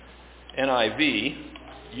NIV,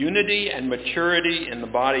 unity and maturity in the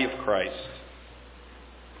body of Christ.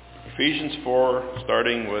 Ephesians 4,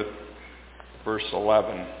 starting with verse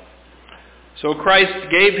 11. So Christ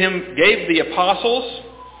gave the apostles,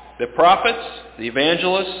 the prophets, the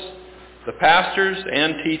evangelists, the pastors,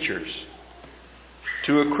 and teachers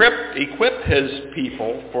to equip his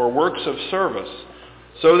people for works of service,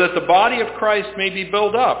 so that the body of Christ may be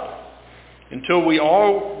built up until we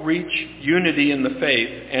all reach unity in the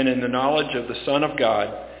faith and in the knowledge of the Son of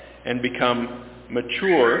God and become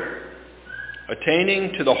mature,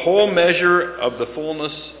 attaining to the whole measure of the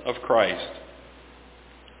fullness of Christ.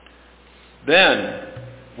 Then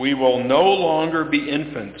we will no longer be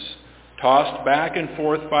infants, tossed back and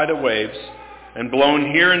forth by the waves and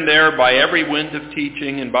blown here and there by every wind of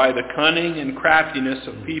teaching and by the cunning and craftiness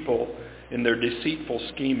of people in their deceitful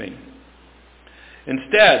scheming.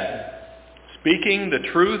 Instead, speaking the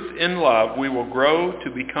truth in love, we will grow to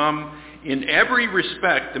become in every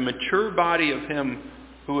respect the mature body of him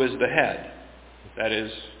who is the head, that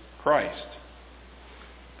is, Christ.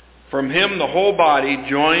 From him the whole body,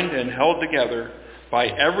 joined and held together by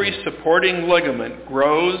every supporting ligament,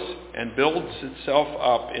 grows and builds itself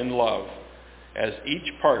up in love as each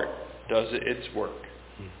part does its work.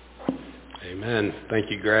 Amen. Thank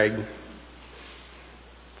you, Greg.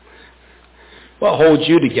 What holds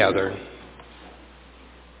you together?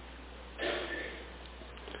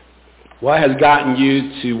 What has gotten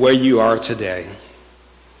you to where you are today?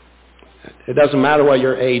 It doesn't matter what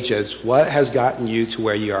your age is. What has gotten you to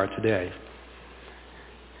where you are today?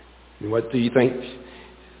 What do you think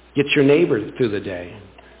gets your neighbor through the day?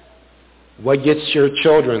 What gets your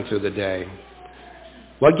children through the day?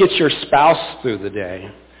 What gets your spouse through the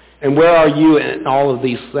day? And where are you in all of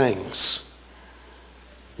these things?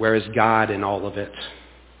 Where is God in all of it?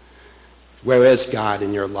 Where is God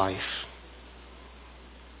in your life?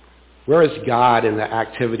 Where is God in the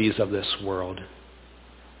activities of this world?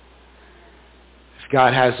 If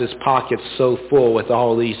God has his pockets so full with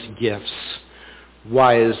all these gifts,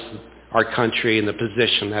 why is our country in the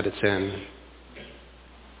position that it's in?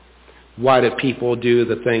 Why do people do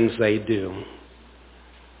the things they do?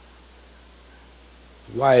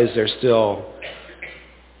 Why is there still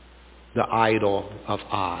the idol of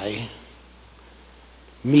I?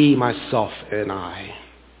 Me, myself, and I.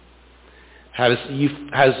 Has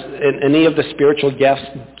any of the spiritual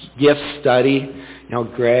gifts study,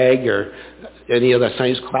 Greg or any of the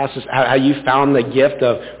science classes, have you found the gift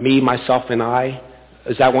of me, myself, and I?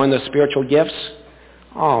 Is that one of the spiritual gifts?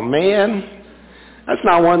 Oh, man, that's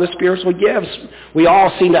not one of the spiritual gifts. We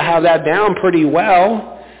all seem to have that down pretty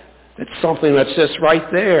well. It's something that's just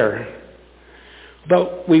right there.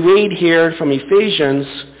 But we read here from Ephesians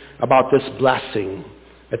about this blessing.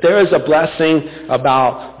 That there is a blessing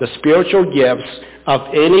about the spiritual gifts of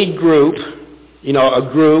any group,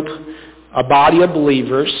 a body of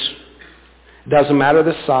believers. It doesn't matter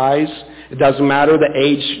the size. It doesn't matter the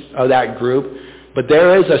age of that group. But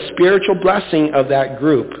there is a spiritual blessing of that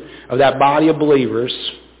group, of that body of believers,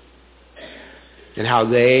 and how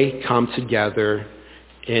they come together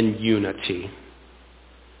in unity.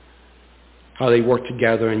 How they work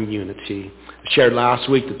together in unity. I shared last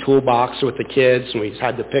week the toolbox with the kids, and we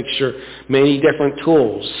had to picture many different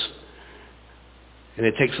tools. And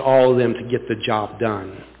it takes all of them to get the job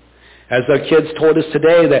done. As the kids told us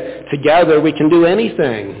today, that together we can do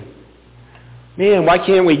anything. Man, why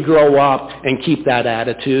can't we grow up and keep that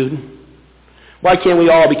attitude? Why can't we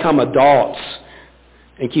all become adults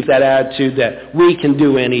and keep that attitude that we can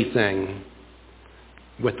do anything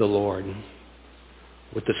with the Lord,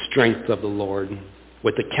 with the strength of the Lord,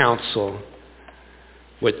 with the counsel,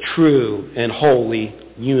 with true and holy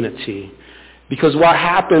unity? Because what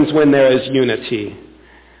happens when there is unity?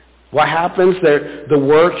 What happens there? The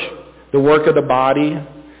work of the body,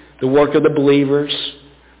 the work of the believers,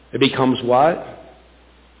 it becomes what?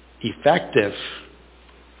 Effective.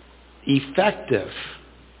 Effective.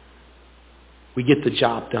 We get the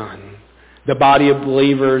job done. The body of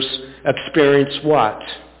believers experience what?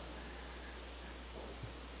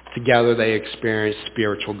 Together they experience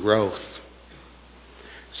spiritual growth.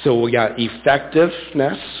 So we got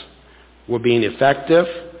effectiveness. We're being effective.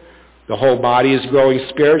 The whole body is growing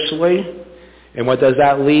spiritually. And what does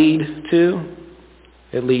that lead to?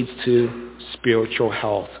 It leads to spiritual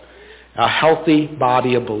health. A healthy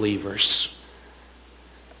body of believers.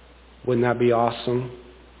 Wouldn't that be awesome?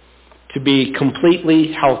 To be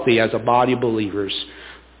completely healthy as a body of believers.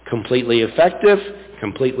 Completely effective,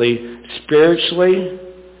 completely spiritually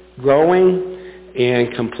growing,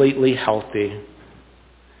 and completely healthy.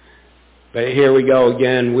 But here we go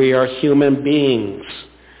again. We are human beings.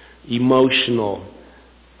 Emotional,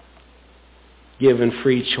 given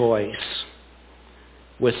free choice,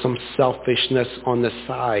 with some selfishness on the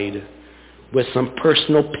side, with some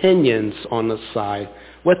personal opinions on the side,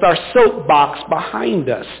 with our soapbox behind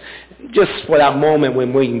us, just for that moment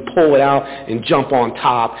when we can pull it out and jump on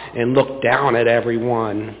top and look down at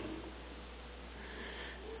everyone.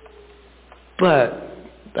 But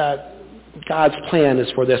that God's plan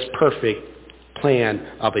is for this perfect plan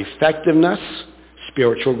of effectiveness,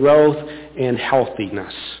 spiritual growth, and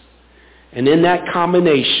healthiness. And in that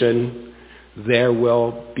combination, there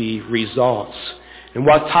will be results. And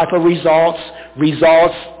what type of results?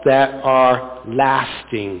 Results that are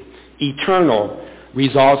lasting, eternal.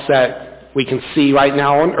 Results that we can see right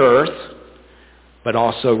now on earth, but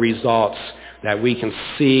also results that we can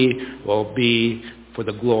see will be for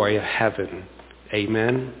the glory of heaven.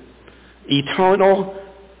 Amen. Eternal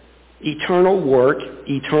work,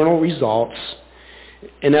 eternal results.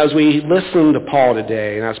 And as we listen to Paul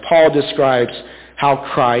today, and as Paul describes how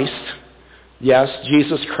Christ, yes,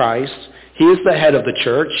 Jesus Christ, he is the head of the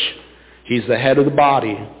church. He's the head of the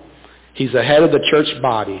body. He's the head of the church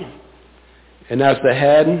body. And as the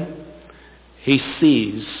head, he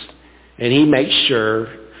sees and he makes sure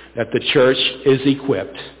that the church is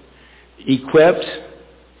equipped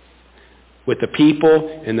with the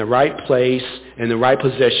people in the right place, in the right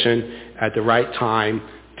position, at the right time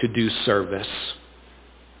to do service,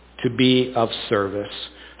 to be of service.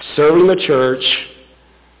 Serving the church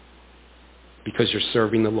because you're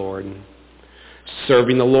serving the Lord.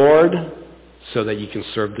 Serving the Lord so that you can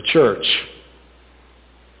serve the church.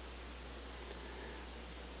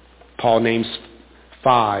 Paul names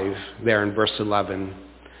 5 there in verse 11.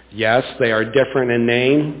 Yes, they are different in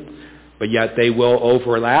name, but yet they will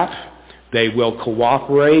overlap. They will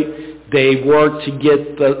cooperate. They work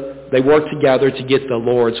together to get the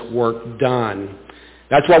Lord's work done.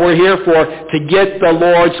 That's what we're here for, to get the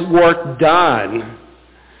Lord's work done.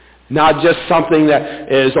 Not just something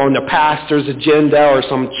that is on the pastor's agenda or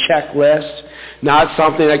some checklist. Not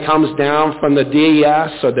something that comes down from the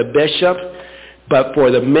DES or the bishop, but for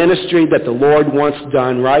the ministry that the Lord wants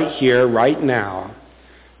done right here, right now,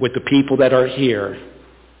 with the people that are here.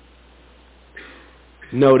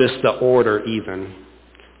 Notice the order even.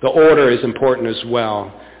 The order is important as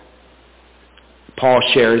well. Paul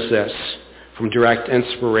shares this from direct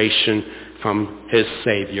inspiration from his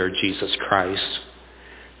Savior, Jesus Christ.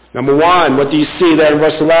 Number 1, what do you see there in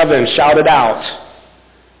verse 11? Shout it out.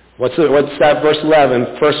 What's that verse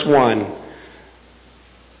 11? First one.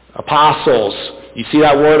 Apostles. You see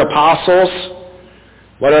that word apostles?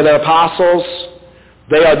 What are the apostles?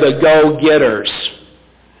 They are the go-getters.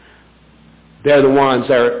 They're the ones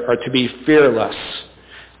that are to be fearless,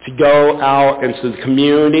 to go out into the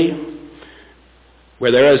community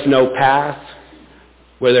where there is no path,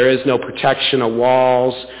 where there is no protection of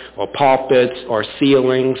walls or pulpits or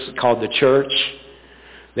ceilings called the church.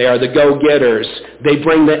 They are the go-getters. They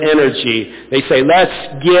bring the energy. They say,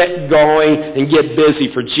 let's get going and get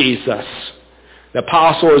busy for Jesus. The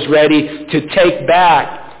apostle is ready to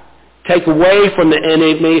take away from the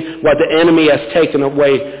enemy what the enemy has taken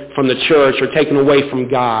away from the church or taken away from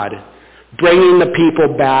God, bringing the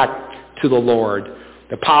people back to the Lord.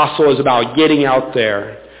 The apostle is about getting out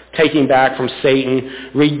there, taking back from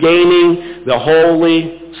Satan, regaining the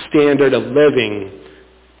holy standard of living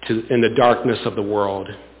in the darkness of the world.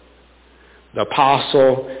 The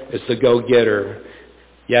apostle is the go-getter.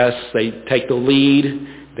 Yes, they take the lead,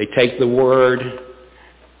 they take the word,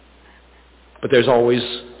 but there's always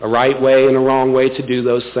a right way and a wrong way to do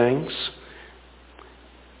those things.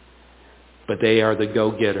 But they are the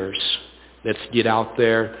go-getters. Let's get out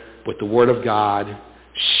there with the Word of God,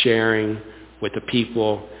 sharing with the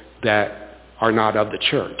people that are not of the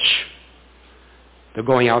church. They're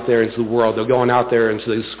going out there into the world. They're going out there into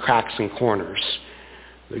those cracks and corners.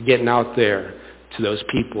 They're getting out there to those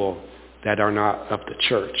people that are not of the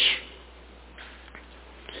church.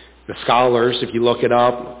 The scholars, if you look it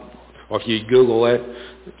up, or if you Google it,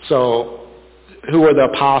 so who are the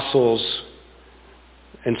apostles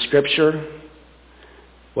in Scripture?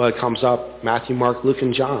 Well, it comes up Matthew, Mark, Luke,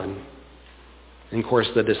 and John. And, of course,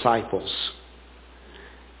 the disciples.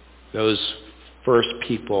 Those first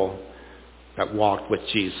people that walked with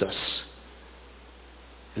Jesus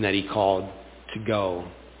and that he called to go,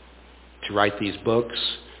 to write these books,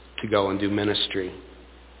 to go and do ministry.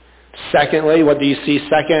 Secondly, what do you see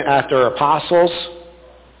second after apostles?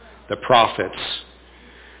 The prophets.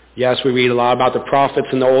 Yes, we read a lot about the prophets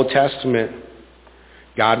in the Old Testament.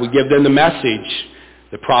 God would give them the message.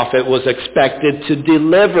 The prophet was expected to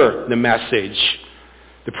deliver the message.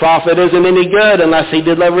 The prophet isn't any good unless he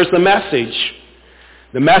delivers the message.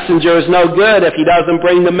 The messenger is no good if he doesn't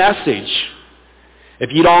bring the message.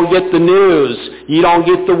 If you don't get the news, you don't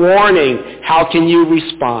get the warning, how can you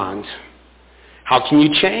respond? How can you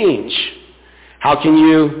change? How can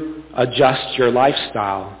you adjust your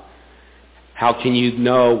lifestyle? How can you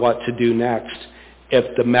know what to do next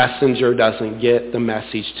if the messenger doesn't get the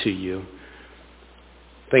message to you?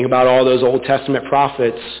 Think about all those Old Testament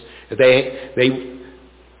prophets. If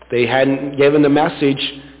they hadn't given the message,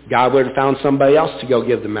 God would have found somebody else to go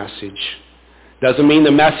give the message. Doesn't mean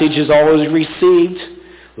the message is always received.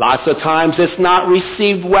 Lots of times it's not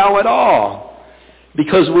received well at all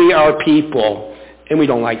because we are people and we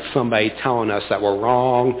don't like somebody telling us that we're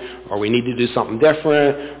wrong or we need to do something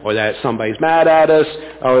different or that somebody's mad at us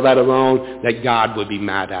or let alone that God would be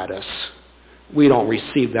mad at us. We don't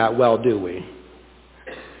receive that well, do we?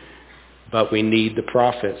 But we need the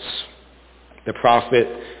prophets. The prophet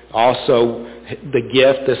also,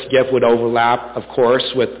 this gift would overlap, of course,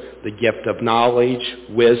 with the gift of knowledge,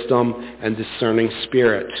 wisdom, and discerning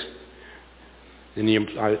spirit. And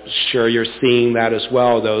I'm sure you're seeing that as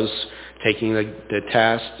well, those taking the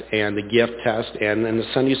test and the gift test and in the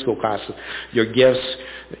Sunday school class. Your gifts,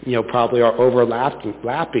 probably are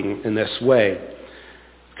overlapping in this way.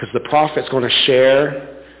 Because the prophet's going to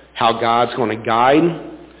share how God's going to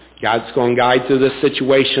guide. God's going to guide through this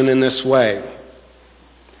situation in this way.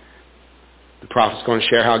 The prophet's going to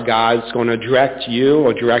share how God's going to direct you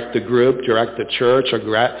or direct the group, direct the church, or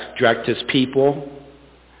direct his people.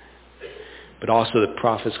 But also the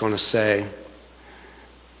prophet's going to say,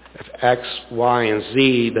 if X, Y, and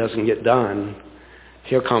Z doesn't get done,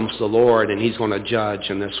 here comes the Lord and he's going to judge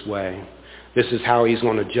in this way. This is how he's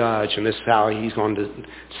going to judge and this is how he's going to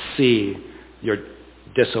see your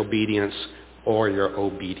disobedience or your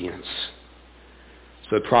obedience.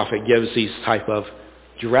 So the prophet gives these type of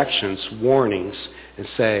directions, warnings, and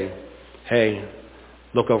say, hey,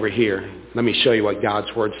 look over here. Let me show you what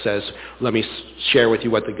God's word says. Let me share with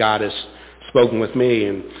you what the God has spoken with me.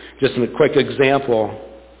 And just in a quick example,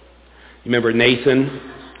 you remember Nathan,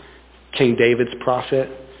 King David's prophet?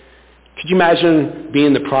 Could you imagine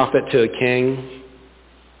being the prophet to a king?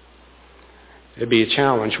 It'd be a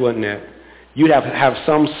challenge, wouldn't it? You'd have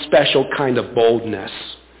some special kind of boldness.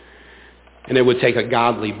 And it would take a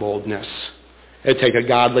godly boldness. It would take a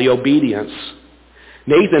godly obedience.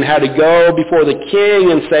 Nathan had to go before the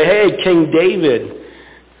king and say, hey, King David.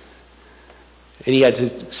 And he had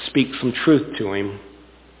to speak some truth to him.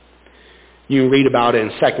 You can read about it in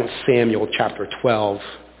 2 Samuel chapter 12.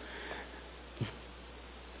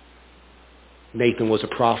 Nathan was a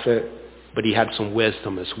prophet, but he had some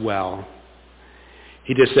wisdom as well.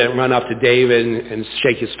 He just didn't run up to David and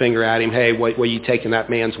shake his finger at him, hey, what are you taking that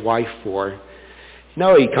man's wife for?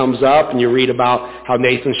 No, he comes up and you read about how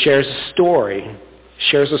Nathan shares a story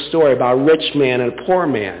about a rich man and a poor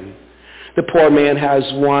man. The poor man has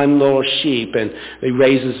one little sheep and he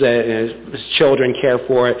raises it and his children care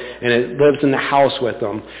for it and it lives in the house with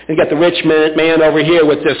them. And you got the rich man over here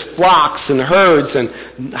with this flocks and herds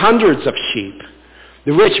and hundreds of sheep.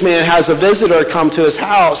 The rich man has a visitor come to his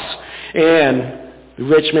house and the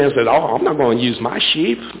rich man said, I'm not going to use my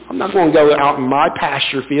sheep. I'm not going to go out in my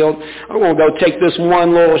pasture field. I'm going to go take this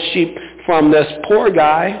one little sheep from this poor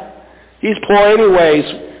guy. He's poor anyways.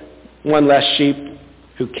 One less sheep.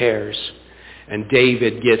 Who cares? And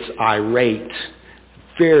David gets irate,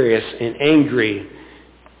 furious, and angry,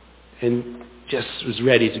 and just was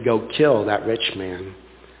ready to go kill that rich man.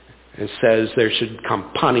 And says there should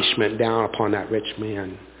come punishment down upon that rich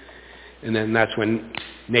man. And then that's when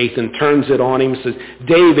Nathan turns it on him and says,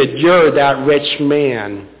 David, you're that rich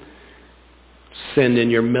man.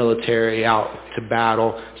 Sending your military out to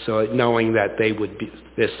battle, so knowing that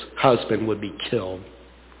this husband would be killed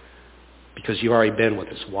because you've already been with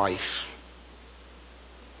his wife.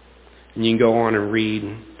 And you can go on and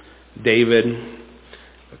read David.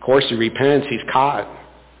 Of course, he repents. He's caught.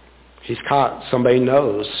 Somebody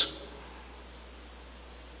knows.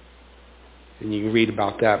 And you can read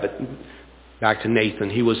about that. But back to Nathan.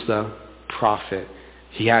 He was the prophet.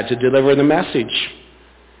 He had to deliver the message.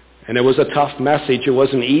 And it was a tough message. It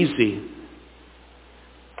wasn't easy.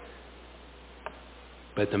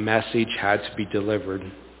 But the message had to be delivered.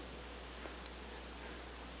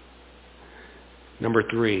 Number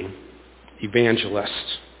 3,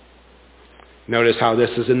 evangelist. Notice how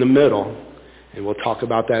this is in the middle. And we'll talk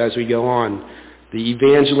about that as we go on. The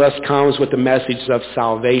evangelist comes with the message of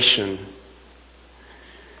salvation.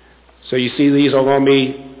 So you see these are going to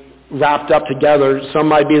be wrapped up together. Some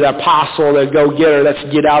might be the apostle, the go-getter.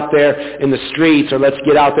 Let's get out there in the streets or let's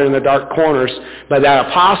get out there in the dark corners. But that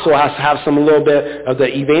apostle has to have a little bit of the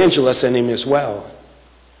evangelist in him as well.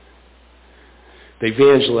 The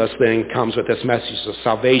evangelist then comes with this message of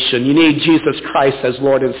salvation. You need Jesus Christ as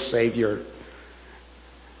Lord and Savior.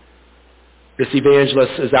 This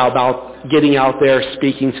evangelist is about getting out there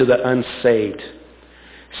speaking to the unsaved,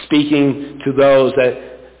 speaking to those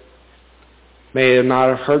that may not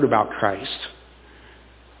have heard about Christ.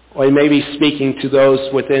 Or he may be speaking to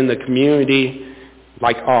those within the community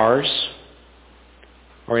like ours,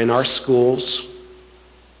 or in our schools.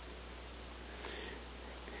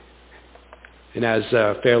 And as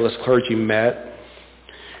Fearless Clergy met,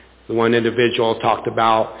 the one individual talked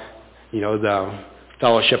about, the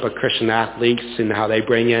Fellowship of Christian Athletes and how they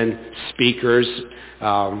bring in speakers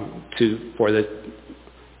for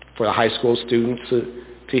the high school students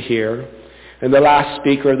to hear. And the last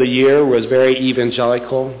speaker of the year was very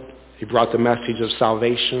evangelical. He brought the message of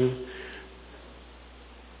salvation.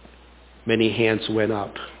 Many hands went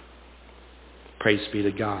up. Praise be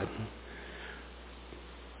to God.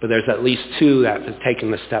 But there's at least two that have taken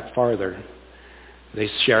the step farther. They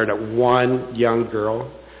shared that one young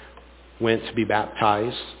girl went to be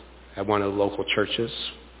baptized at one of the local churches.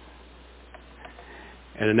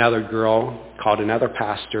 And another girl called another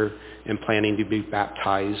pastor and planning to be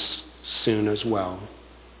baptized soon as well.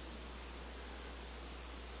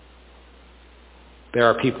 There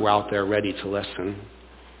are people out there ready to listen.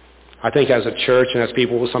 I think as a church and as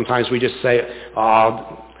people, sometimes we just say,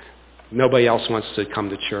 nobody else wants to come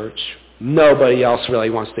to church. Nobody else really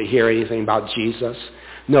wants to hear anything about Jesus.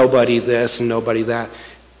 Nobody this and nobody that.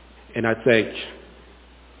 And I think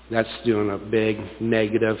that's doing a big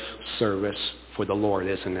negative service for the Lord,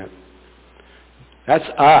 isn't it? That's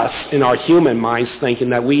us in our human minds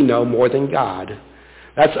thinking that we know more than God.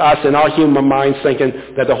 That's us in our human minds thinking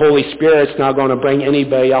that the Holy Spirit's not going to bring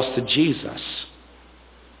anybody else to Jesus.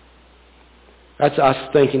 That's us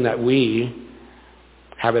thinking that we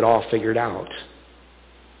have it all figured out.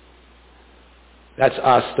 That's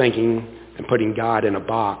us thinking and putting God in a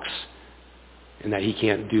box and that he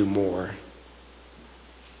can't do more.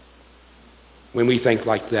 When we think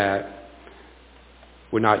like that,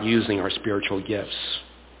 we're not using our spiritual gifts.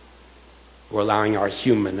 We're allowing our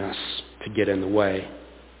humanness to get in the way.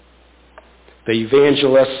 The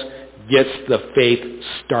evangelist gets the faith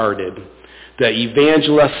started. The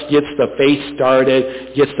evangelist gets the faith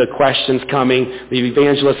started, gets the questions coming. The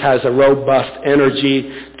evangelist has a robust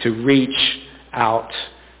energy to reach out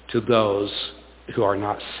to those who are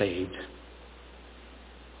not saved.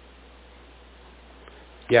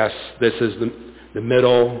 Yes, this is the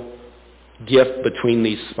middle gift between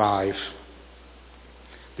these five.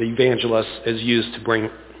 The evangelist is used to bring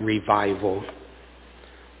revival.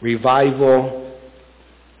 Revival,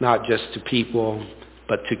 not just to people,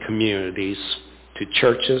 but to communities, to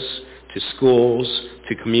churches, to schools,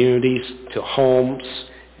 to communities, to homes.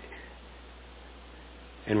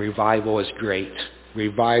 And revival is great.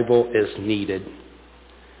 Revival is needed.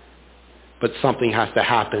 But something has to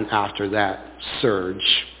happen after that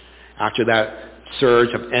surge. After that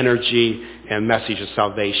surge of energy and message of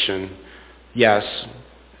salvation. Yes,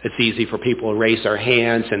 it's easy for people to raise their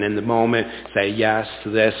hands and in the moment say yes to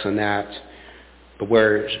this and that. But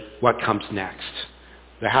what comes next?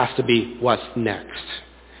 There has to be what's next.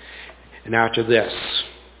 And after this,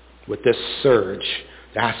 with this surge,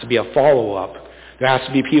 there has to be a follow-up. There has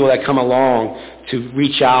to be people that come along to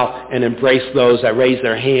reach out and embrace those that raise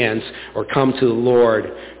their hands or come to the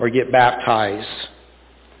Lord or get baptized.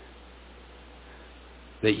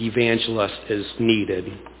 The evangelist is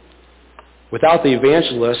needed. Without the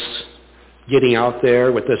evangelist getting out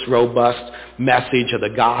there with this robust message of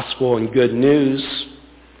the gospel and good news,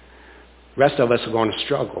 the rest of us are going to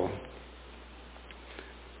struggle.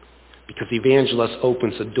 Because the evangelist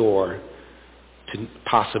opens the door to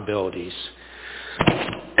possibilities.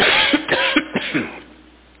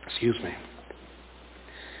 Excuse me.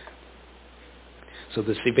 So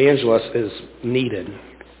this evangelist is needed,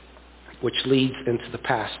 which leads into the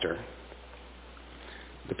pastor.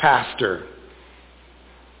 The pastor,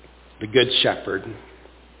 the good shepherd.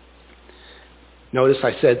 Notice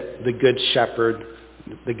I said the good shepherd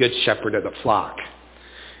of the flock.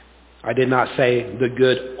 I did not say the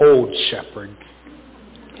good old shepherd.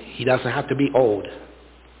 He doesn't have to be old.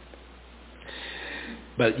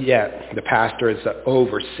 But yet, the pastor is the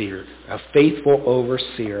overseer, a faithful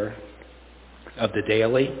overseer of the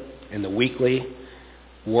daily and the weekly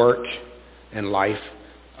work and life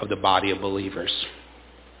of the body of believers.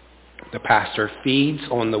 The pastor feeds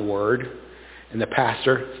on the word, and the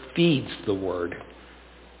pastor feeds the word.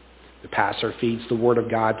 The pastor feeds the word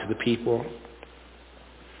of God to the people.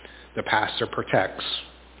 The pastor protects.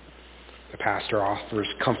 The pastor offers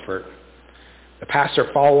comfort. The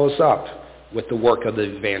pastor follows up with the work of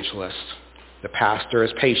the evangelist. The pastor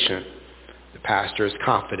is patient. The pastor is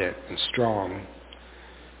confident and strong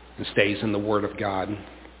and stays in the Word of God.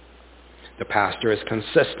 The pastor is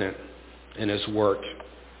consistent in his work,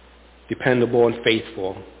 dependable and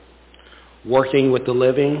faithful, working with the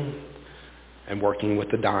living and working with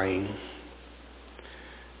the dying.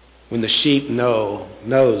 When the sheep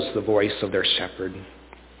knows the voice of their shepherd,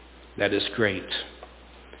 that is great.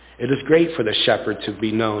 It is great for the shepherd to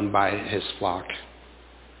be known by his flock.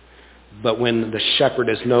 But when the shepherd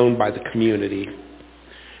is known by the community,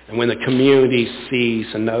 and when the community sees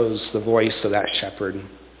and knows the voice of that shepherd,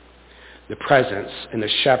 the presence and the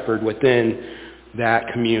shepherd within that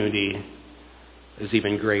community is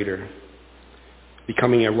even greater.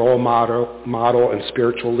 Becoming a role model and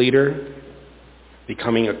spiritual leader,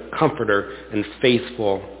 becoming a comforter and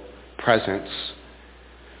faithful presence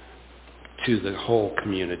to the whole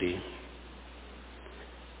community.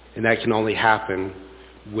 And that can only happen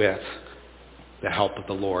with the help of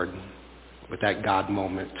the Lord, with that God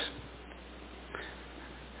moment.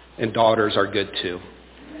 And daughters are good too.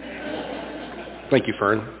 Thank you,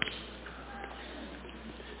 Fern.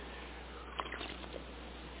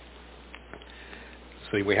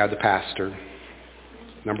 So we have the pastor.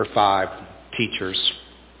 Number 5, teachers.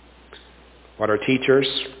 What are teachers?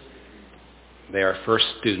 They are first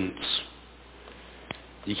students.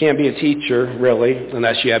 You can't be a teacher, really,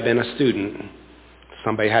 unless you have been a student.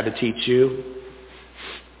 Somebody had to teach you.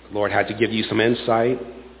 The Lord had to give you some insight.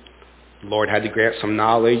 The Lord had to grant some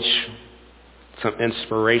knowledge, some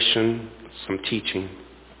inspiration, some teaching.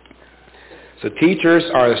 So teachers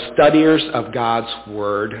are the studiers of God's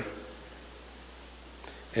Word,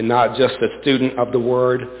 and not just a student of the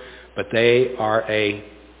Word, but they are a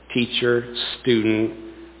teacher, student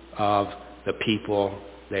of the people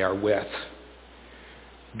they are with.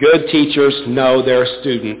 Good teachers know their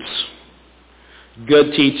students.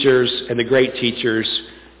 Good teachers and the great teachers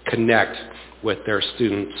connect with their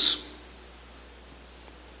students.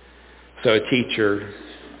 So a teacher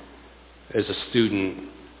is a student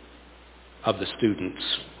of the students,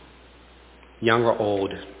 young or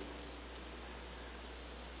old.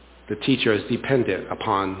 The teacher is dependent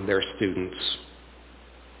upon their students,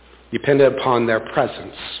 dependent upon their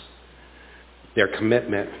presence, their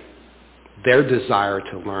commitment, their desire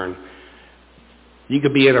to learn. You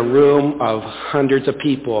could be in a room of hundreds of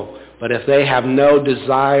people, but if they have no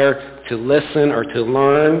desire to listen or to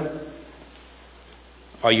learn,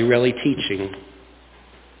 are you really teaching?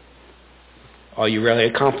 Are you really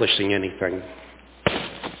accomplishing anything?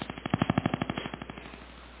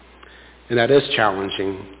 And that is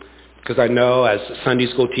challenging, because I know as Sunday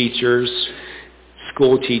school teachers,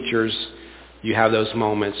 school teachers, you have those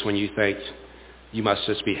moments when you think you must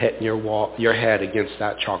just be hitting your head against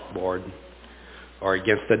that chalkboard or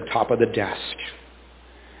against the top of the desk.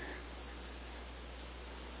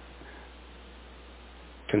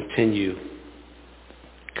 Continue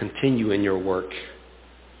in your work.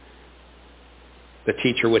 The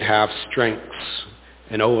teacher would have strengths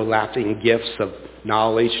and overlapping gifts of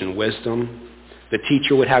knowledge and wisdom. The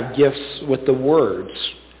teacher would have gifts with the words.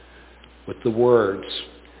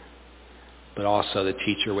 But also the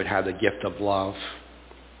teacher would have the gift of love.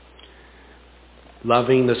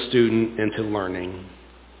 Loving the student into learning.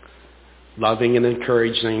 Loving and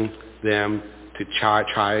encouraging them to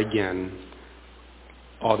try again.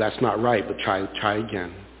 Oh, that's not right, but try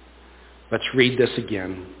again. Let's read this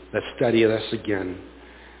again. Let's study this again.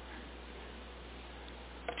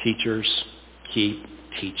 Teachers, keep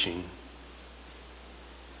teaching.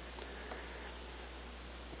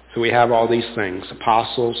 So we have all these things.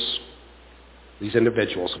 Apostles, these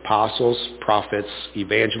individuals, apostles, prophets,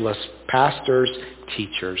 evangelists, pastors,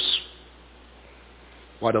 teachers.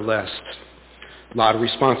 What a list. A lot of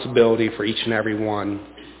responsibility for each and every one.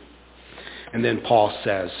 And then Paul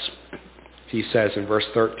says, he says in verse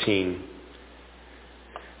 13,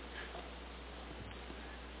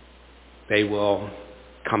 they will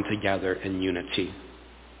come together in unity.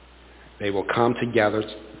 They will come together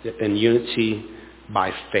in unity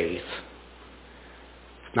by faith.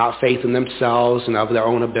 Not faith in themselves and of their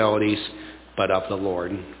own abilities, but of the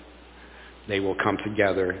Lord. They will come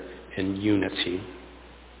together in unity.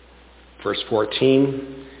 Verse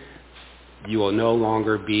 14, you will no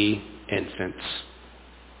longer be infants.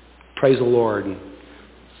 Praise the Lord.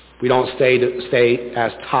 We don't stay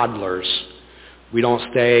as toddlers. We don't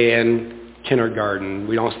stay in kindergarten.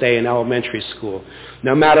 We don't stay in elementary school.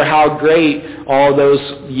 No matter how great all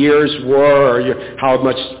those years were, or how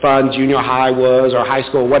much fun junior high was, or high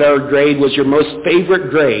school, whatever grade was your most favorite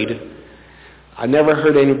grade, I never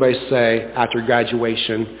heard anybody say after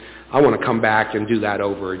graduation, I want to come back and do that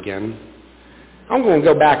over again. I'm going to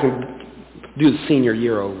go back and do the senior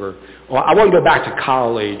year over. Or I want to go back to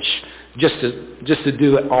college just to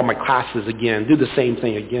do all my classes again, do the same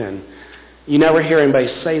thing again. You never hear anybody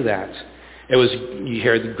say that. You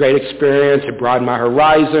hear the great experience, it broadened my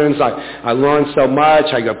horizons, I learned so much,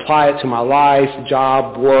 I could apply it to my life,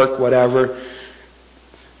 job, work, whatever.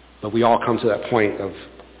 But we all come to that point of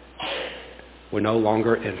we're no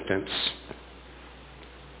longer infants.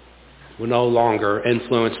 We're no longer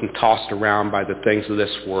influenced and tossed around by the things of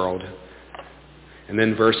this world. And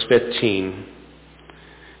then verse 15,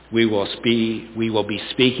 we will be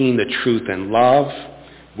speaking the truth in love,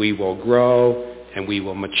 we will grow, and we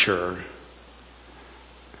will mature.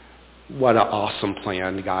 What an awesome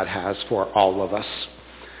plan God has for all of us.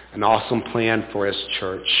 An awesome plan for his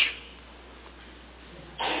church.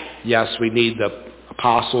 Yes, we need the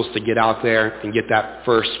apostles to get out there and get that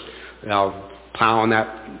first plowing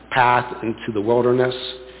that path into the wilderness.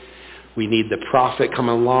 We need the prophet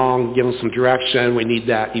coming along, giving some direction. We need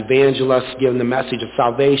that evangelist giving the message of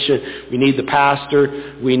salvation. We need the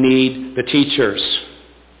pastor. We need the teachers.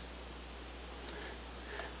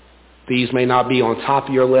 These may not be on top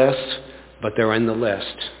of your list, but they're in the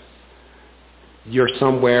list. You're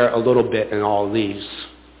somewhere a little bit in all of these.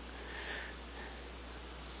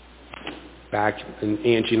 Back when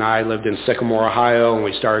Angie and I lived in Sycamore, Ohio, and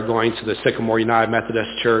we started going to the Sycamore United Methodist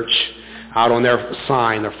Church. Out on their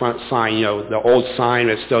sign, their front sign, the old sign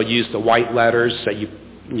that still used the white letters that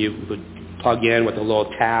you would plug in with the little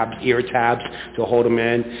tabs, ear tabs to hold them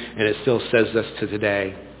in, and it still says this to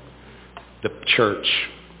today. The church,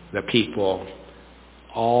 the people,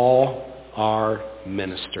 all are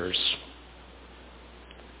ministers.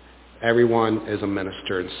 Everyone is a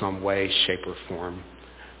minister in some way, shape, or form.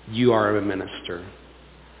 You are a minister.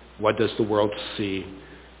 What does the world see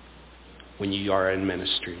when you are in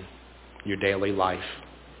ministry? Your daily life.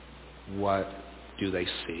 What do they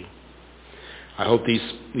see? I hope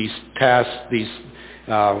these tests, these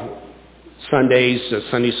Sundays,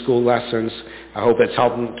 Sunday school lessons, I hope it's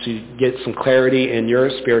helping to get some clarity in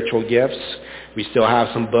your spiritual gifts. We still have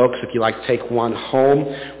some books if you'd like to take one home.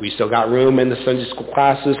 We still got room in the Sunday school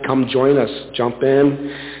classes. Come join us. Jump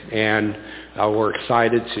in. And we're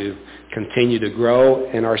excited to continue to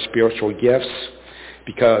grow in our spiritual gifts,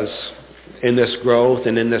 because in this growth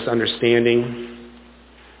and in this understanding,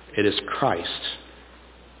 it is Christ.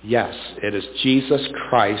 Yes, it is Jesus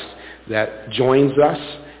Christ that joins us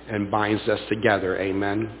and binds us together.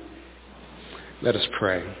 Amen. Let us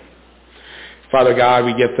pray. Father God,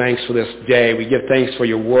 we give thanks for this day. We give thanks for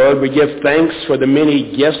your word. We give thanks for the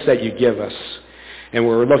many gifts that you give us. And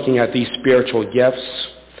we're looking at these spiritual gifts.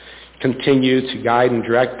 Continue to guide and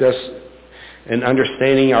direct us in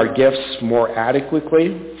understanding our gifts more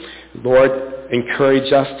adequately. Lord,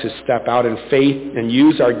 encourage us to step out in faith and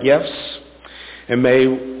use our gifts. And may,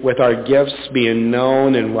 with our gifts being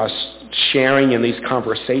known and us sharing in these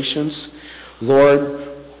conversations,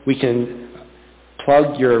 Lord, we can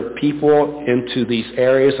plug your people into these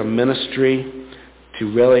areas of ministry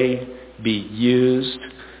to really be used,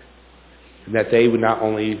 that they would not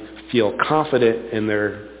only feel confident in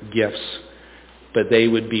their gifts, but they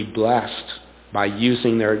would be blessed by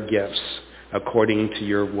using their gifts according to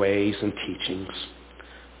your ways and teachings.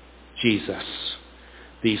 Jesus,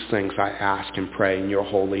 these things I ask and pray in your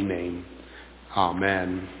holy name.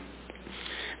 Amen.